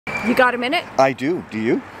You got a minute? I do. Do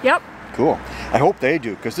you? Yep. Cool. I hope they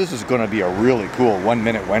do, because this is going to be a really cool 1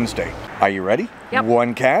 Minute Wednesday. Are you ready? Yep.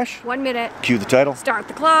 One cache. 1 minute. Cue the title. Start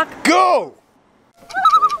the clock. Go!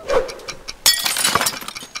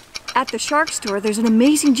 At the Sharkz store, there's an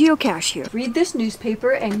amazing geocache here. Read this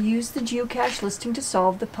newspaper and use the geocache listing to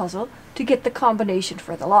solve the puzzle to get the combination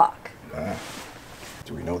for the lock.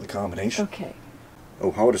 Do we know the combination? Okay.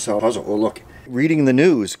 Oh, how to solve a puzzle. Oh, look. Reading the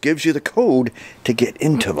news gives you the code to get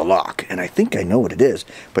into the lock. And I think I know what it is,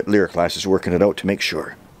 but Lyric Class is working it out to make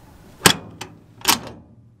sure.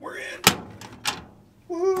 We're in.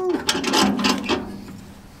 Woo!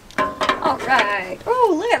 All right.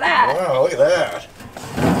 Oh, look at that. Wow, look at that.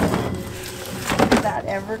 Isn't that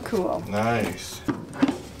ever cool? Nice.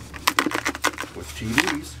 With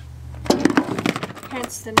TVs.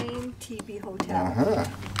 Hence the name TB Hotel. Uh-huh.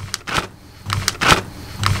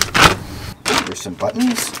 There's some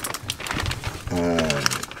buttons.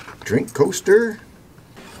 Drink coaster.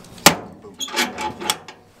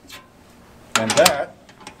 And that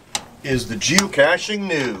is the geocaching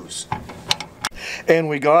news. And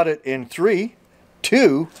we got it in 3,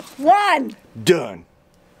 2, 1. done.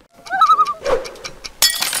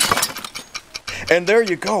 And there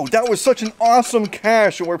you go. That was such an awesome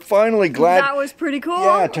cache, and we're finally glad. That was pretty cool.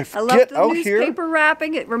 Yeah, to I love get the out here. newspaper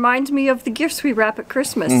wrapping. It reminds me of the gifts we wrap at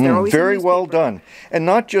Christmas. They're always Very in well newspaper. done. And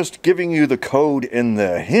not just giving you the code in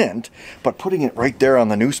the hint, but putting it right there on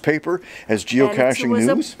the newspaper as geocaching and it was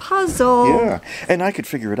news. a puzzle. Yeah, and I could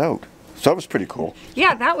figure it out. So that was pretty cool.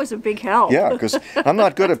 Yeah, that was a big help. Yeah, because I'm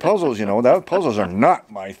not good at puzzles, you know. Puzzles are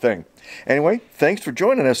not my thing. Anyway, thanks for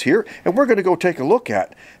joining us here, and we're going to go take a look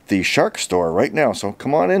at the Sharkz store right now. So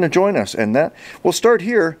come on in and join us, and that we'll start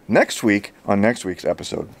here next week on next week's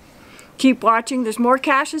episode. Keep watching. There's more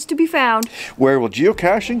caches to be found. Where will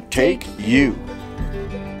geocaching take you?